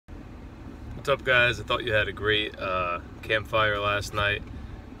What's up, guys? I thought you had a great campfire last night.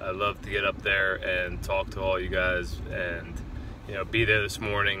 I'd love to get up there and talk to all you guys and be there this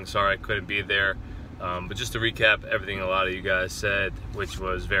morning. Sorry I couldn't be there, but just to recap everything a lot of you guys said, which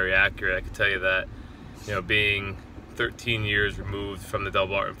was very accurate. I can tell you that being 13 years removed from the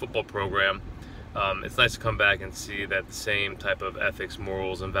DelBarton football program, it's nice to come back and see that the same type of ethics,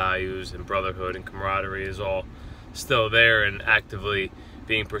 morals, and values and brotherhood and camaraderie is all still there and actively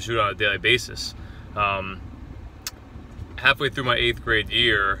being pursued on a daily basis. Halfway through my 8th grade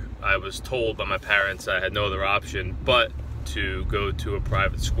year, I was told by my parents I had no other option but to go to a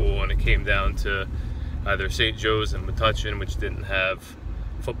private school, and it came down to either St. Joe's in Metuchen, which didn't have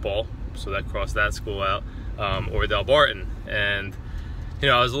football, so that crossed that school out, or DelBarton. And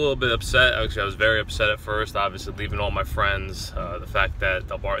I was a little bit upset. Actually, I was very upset at first, obviously leaving all my friends, the fact that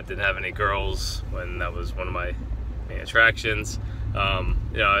DelBarton didn't have any girls when that was one of my main attractions.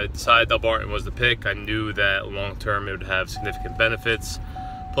 I decided DelBarton was the pick. I knew that long term it would have significant benefits.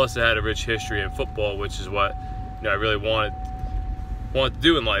 Plus, it had a rich history in football, which is what I really wanted to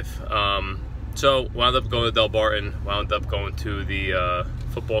do in life. So wound up going to DelBarton. Wound up going to the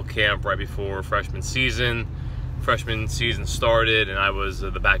football camp right before freshman season. Freshman season started, and I was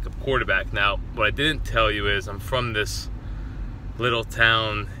the backup quarterback. Now, what I didn't tell you is I'm from this little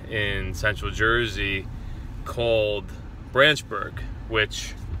town in central Jersey called Branchburg,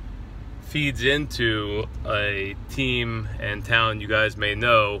 which feeds into a team and town you guys may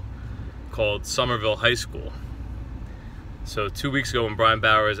know called Somerville High School. So 2 weeks ago, when Brian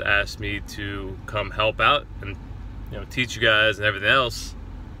Bowers asked me to come help out and teach you guys and everything else,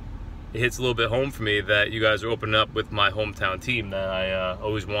 it hits a little bit home for me that you guys are opening up with my hometown team that I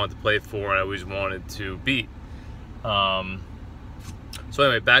always wanted to play for and I always wanted to beat. So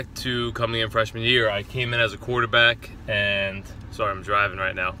anyway, back to coming in freshman year. I came in as a quarterback, and sorry, I'm driving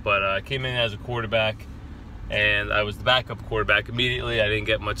right now, but I came in as a quarterback, and I was the backup quarterback immediately. I didn't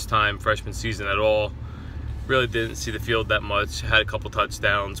get much time freshman season at all. Really didn't see the field that much. Had a couple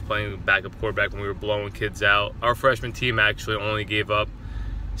touchdowns playing backup quarterback when we were blowing kids out. Our freshman team actually only gave up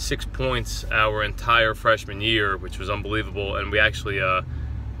 6 points our entire freshman year, which was unbelievable. And we actually,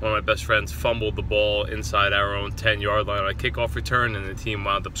 one of my best friends fumbled the ball inside our own 10-yard line on a kickoff return, and the team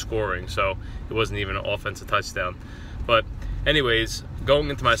wound up scoring. So it wasn't even an offensive touchdown. But anyways, going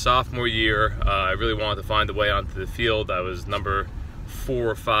into my sophomore year, I really wanted to find a way onto the field. I was number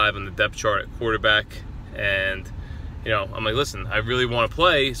 4 or 5 on the depth chart at quarterback. And I'm like, listen, I really want to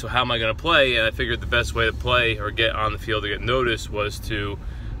play, so how am I going to play? And I figured the best way to play or get on the field or get noticed was to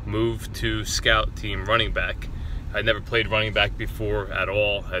move to scout team running back. I'd never played running back before at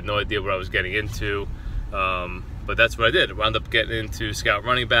all. I had no idea what I was getting into, but that's what I did. I wound up getting into scout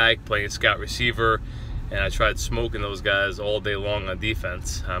running back, playing scout receiver, and I tried smoking those guys all day long on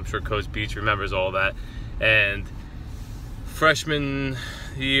defense. I'm sure Coach Beach remembers all that. And freshman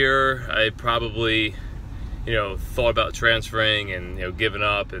year, I probably thought about transferring and giving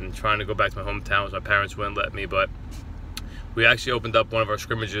up and trying to go back to my hometown, which my parents wouldn't let me. But we actually opened up one of our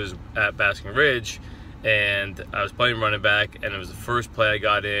scrimmages at Basking Ridge, and I was playing running back, and it was the first play I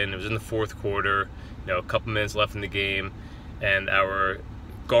got in. It was in the 4th quarter, a couple minutes left in the game, and our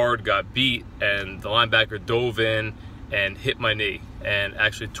guard got beat, and the linebacker dove in and hit my knee and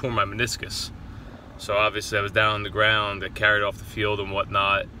actually tore my meniscus. So obviously I was down on the ground, got carried off the field and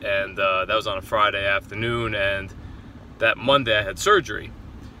whatnot, and that was on a Friday afternoon, and that Monday I had surgery.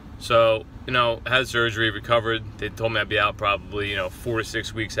 So, had surgery, recovered. They told me I'd be out probably, 4 to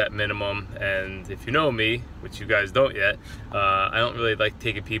 6 weeks at minimum. And if you know me, which you guys don't yet, I don't really like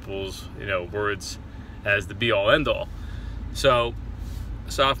taking people's, words as the be-all, end-all. So,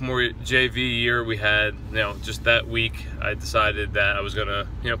 sophomore JV year, we had, just that week, I decided that I was gonna,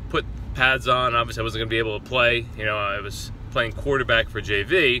 put pads on. Obviously, I wasn't gonna be able to play. I was playing quarterback for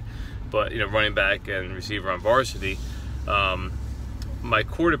JV, but, running back and receiver on varsity. My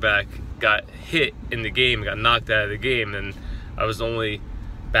quarterback got hit in the game, got knocked out of the game, and I was the only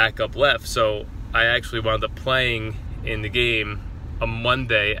backup left. So I actually wound up playing in the game a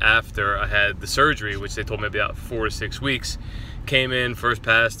Monday after I had the surgery, which they told me about 4 to 6 weeks. Came in, first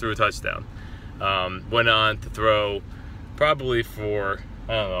pass, threw a touchdown. Went on to throw probably for,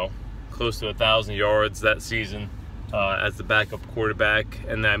 I don't know, close to 1,000 yards that season as the backup quarterback.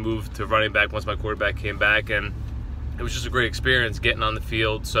 And then I moved to running back once my quarterback came back, and it was just a great experience getting on the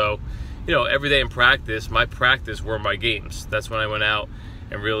field. So, every day in practice, my practice were my games. That's when I went out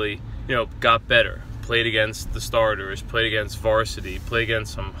and really, got better. Played against the starters, played against varsity, played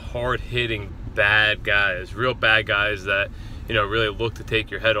against some hard-hitting bad guys, real bad guys that, really look to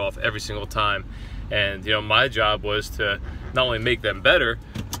take your head off every single time. And, my job was to not only make them better,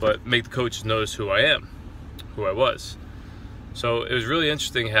 but make the coaches notice who I am, who I was. So it was really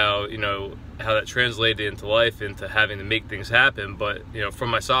interesting how, how that translated into life, into having to make things happen. But, from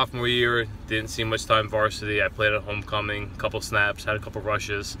my sophomore year, didn't see much time varsity. I played at homecoming, a couple snaps, had a couple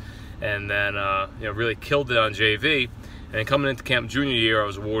rushes, and then, really killed it on JV. And then coming into camp junior year, I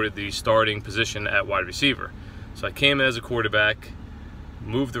was awarded the starting position at wide receiver. So I came in as a quarterback,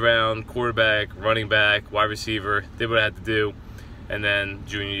 moved around, quarterback, running back, wide receiver, did what I had to do, and then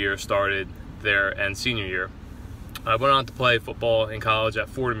junior year started there, and senior year. I went on to play football in college at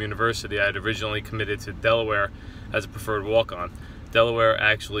Fordham University. I had originally committed to Delaware as a preferred walk-on. Delaware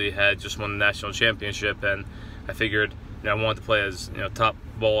actually had just won the national championship, and I figured I wanted to play as top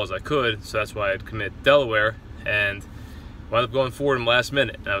ball as I could, so that's why I'd commit to Delaware, and wound up going Fordham last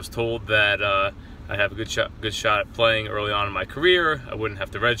minute. And I was told that I'd have a good shot at playing early on in my career. I wouldn't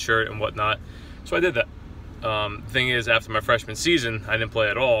have to redshirt and whatnot, so I did that. The thing is, after my freshman season, I didn't play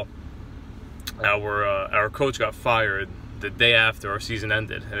at all. Our coach got fired the day after our season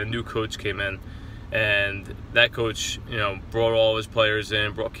ended, and a new coach came in, and that coach, brought all his players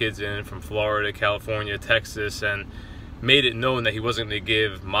in, brought kids in from Florida, California, Texas, and made it known that he wasn't going to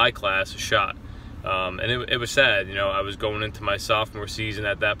give my class a shot. And it was sad. I was going into my sophomore season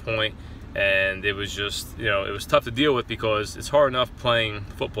at that point, and it was just, it was tough to deal with, because it's hard enough playing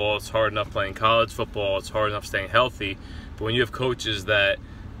football, it's hard enough playing college football, it's hard enough staying healthy, but when you have coaches that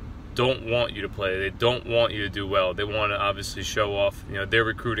don't want you to play, they don't want you to do well, they want to obviously show off their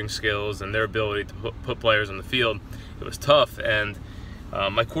recruiting skills and their ability to put players on the field, it was tough. And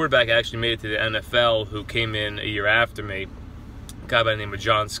my quarterback actually made it to the NFL, who came in a year after me, a guy by the name of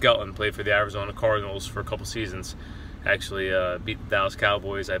John Skelton, played for the Arizona Cardinals for a couple seasons, actually beat the Dallas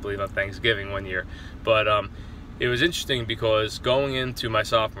Cowboys, I believe, on Thanksgiving one year. But it was interesting, because going into my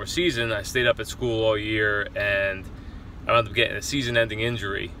sophomore season, I stayed up at school all year, and I wound up getting a season-ending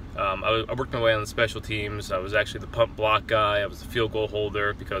injury. I worked my way on the special teams. I was actually the punt block guy. I was the field goal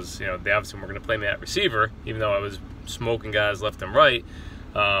holder, because they obviously weren't going to play me at receiver, even though I was smoking guys left and right.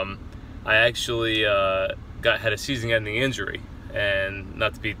 I actually had a season-ending injury, and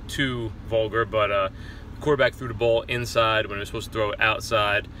not to be too vulgar, but the quarterback threw the ball inside when it was supposed to throw it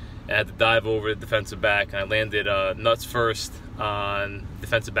outside, and I had to dive over the defensive back, and I landed nuts first on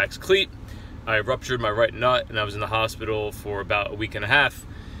defensive back's cleat. I ruptured my right nut, and I was in the hospital for about a week and a half.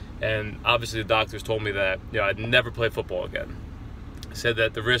 And obviously the doctors told me that I'd never play football again. Said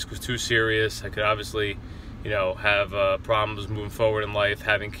that the risk was too serious. I could obviously have problems moving forward in life,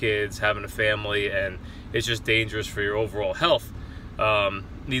 having kids, having a family, and it's just dangerous for your overall health.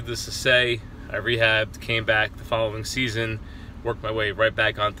 Needless to say, I rehabbed, came back the following season, worked my way right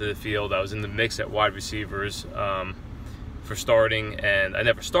back onto the field. I was in the mix at wide receivers for starting, and I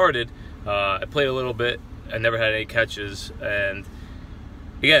never started. I played a little bit. I never had any catches, and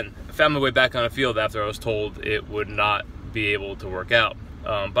again, I found my way back on the field after I was told it would not be able to work out.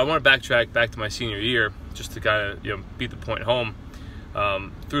 But I want to backtrack back to my senior year, just to kind of beat the point home.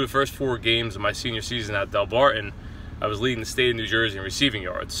 Through the first 4 games of my senior season at DelBarton, I was leading the state of New Jersey in receiving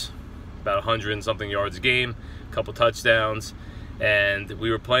yards, about 100 and something yards a game, a couple touchdowns, and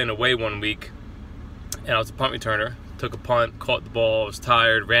we were playing away one week, and I was a punt returner. Took a punt, caught the ball, was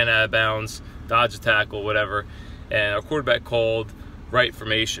tired, ran out of bounds, dodged a tackle, whatever, and our quarterback called right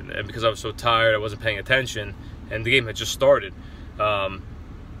formation, and because I was so tired, I wasn't paying attention, and the game had just started.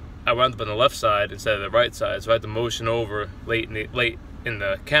 I wound up on the left side instead of the right side, so I had to motion over late in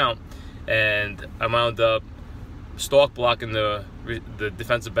the count, and I wound up stalk blocking the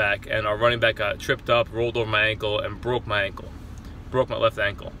defensive back, and our running back got tripped up, rolled over my ankle, and broke my left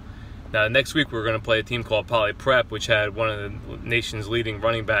ankle. Now, next week, we were going to play a team called Poly Prep, which had one of the nation's leading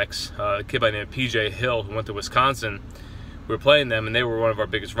running backs, a kid by the name of PJ Hill, who went to Wisconsin. We were playing them, and they were one of our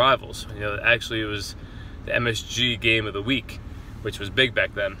biggest rivals. Actually, it was the MSG game of the week, which was big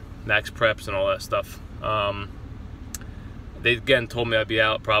back then, max preps and all that stuff. They, again, told me I'd be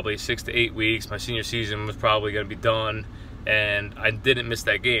out probably 6 to 8 weeks. My senior season was probably going to be done, and I didn't miss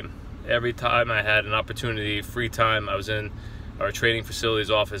that game. Every time I had an opportunity, free time, I was in our training facilities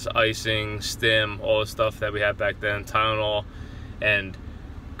office, icing, stim, all the stuff that we had back then, Tylenol, and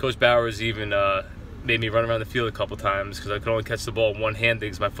Coach Bowers even made me run around the field a couple times because I could only catch the ball one-handed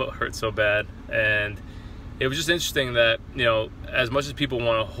because my foot hurt so bad. And it was just interesting that, as much as people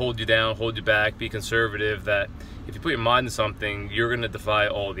want to hold you down, hold you back, be conservative, that if you put your mind to something, you're going to defy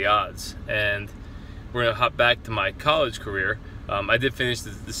all the odds. And we're going to hop back to my college career. I did finish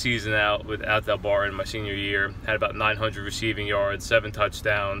the season out without DelBarton my senior year. Had about 900 receiving yards, 7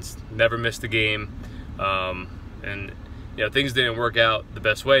 touchdowns, never missed a game. And things didn't work out the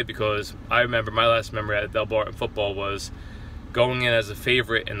best way, because I remember my last memory at DelBarton football was going in as a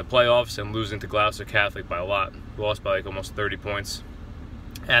favorite in the playoffs and losing to Gloucester Catholic by a lot. We lost by like almost 30 points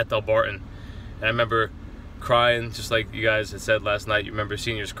at DelBarton. And I remember crying, just like you guys had said last night. You remember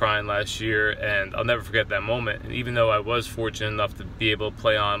seniors crying last year, and I'll never forget that moment. And even though I was fortunate enough to be able to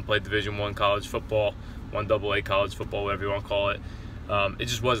play Division I college football, 1AA college football, whatever you want to call it, it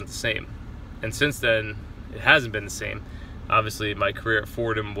just wasn't the same. And since then, it hasn't been the same. Obviously, my career at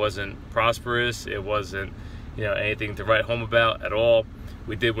Fordham wasn't prosperous. It wasn't, anything to write home about at all.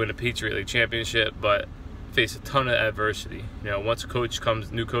 We did win a Patriot League championship, but faced a ton of adversity. Once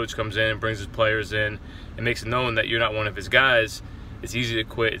a new coach comes in and brings his players in and makes it known that you're not one of his guys, it's easy to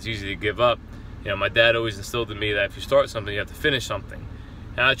quit, it's easy to give up. My dad always instilled in me that if you start something, you have to finish something.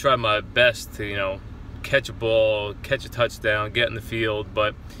 And I tried my best to, catch a ball, catch a touchdown, get in the field,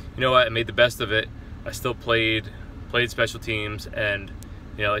 but you know what, I made the best of it. I still played special teams, and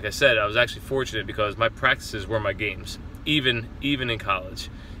like I said, I was actually fortunate because my practices were my games, even in college.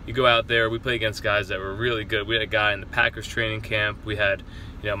 You go out there, we play against guys that were really good. We had a guy in the Packers training camp. We had,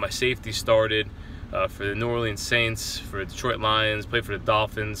 my safety started for the New Orleans Saints, for the Detroit Lions, played for the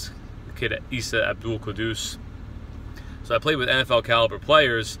Dolphins, the kid at Issa Abdul Qudus. So I played with NFL caliber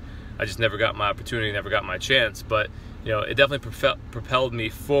players. I just never got my opportunity, never got my chance. But it definitely propelled me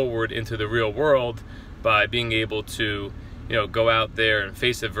forward into the real world by being able to go out there and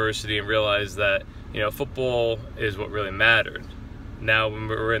face adversity and realize that football is what really mattered. Now when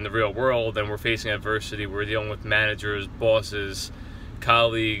we're in the real world and we're facing adversity, we're dealing with managers, bosses,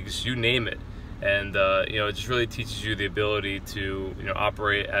 colleagues, you name it. And it just really teaches you the ability to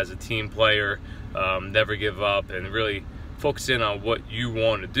operate as a team player, never give up, and really focus in on what you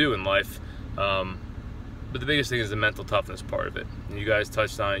want to do in life. But the biggest thing is the mental toughness part of it. And you guys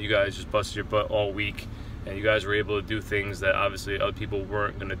touched on it. You guys just busted your butt all week, and you guys were able to do things that obviously other people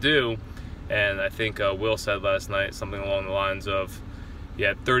weren't going to do. And I think Will said last night something along the lines of, you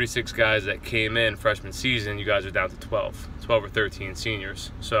had 36 guys that came in freshman season, you guys are down to 12 or 13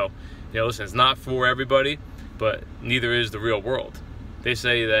 seniors. So, listen, it's not for everybody, but neither is the real world. They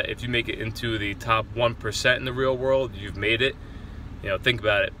say that if you make it into the top 1% in the real world, you've made it. Think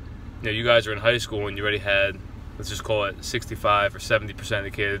about it. You guys are in high school and you already had, let's just call it 65 or 70% of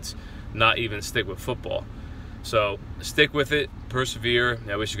the kids not even stick with football. So stick with it, persevere.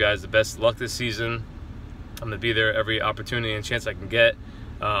 I wish you guys the best of luck this season. I'm going to be there every opportunity and chance I can get.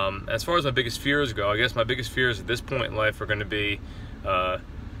 As far as my biggest fears go, I guess my biggest fears at this point in life are going to be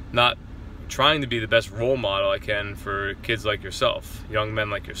not trying to be the best role model I can for kids like yourself, young men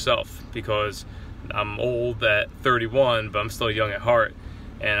like yourself, because I'm old at 31, but I'm still young at heart.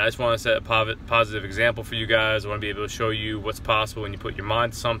 And I just want to set a positive example for you guys. I want to be able to show you what's possible when you put your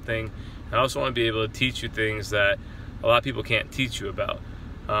mind to something. And I also want to be able to teach you things that a lot of people can't teach you about.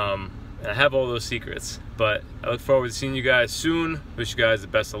 And I have all those secrets, but I look forward to seeing you guys soon. Wish you guys the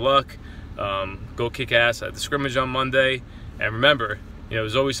best of luck. Go kick ass at the scrimmage on Monday. And remember,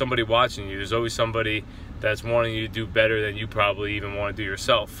 there's always somebody watching you. There's always somebody that's wanting you to do better than you probably even want to do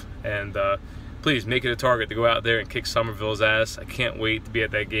yourself. And please make it a target to go out there and kick Somerville's ass. I can't wait to be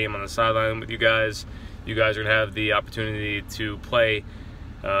at that game on the sideline with you guys. You guys are going to have the opportunity to play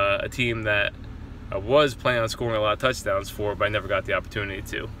a team that I was planning on scoring a lot of touchdowns for, but I never got the opportunity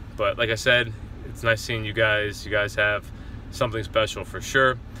to. But like I said, it's nice seeing you guys. You guys have something special for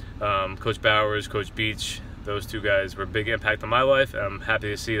sure. Coach Bowers, Coach Beach, those two guys were a big impact on my life. And I'm happy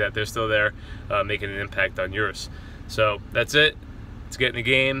to see that they're still there making an impact on yours. So that's it. Let's get in the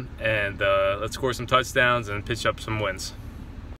game and let's score some touchdowns and pitch up some wins.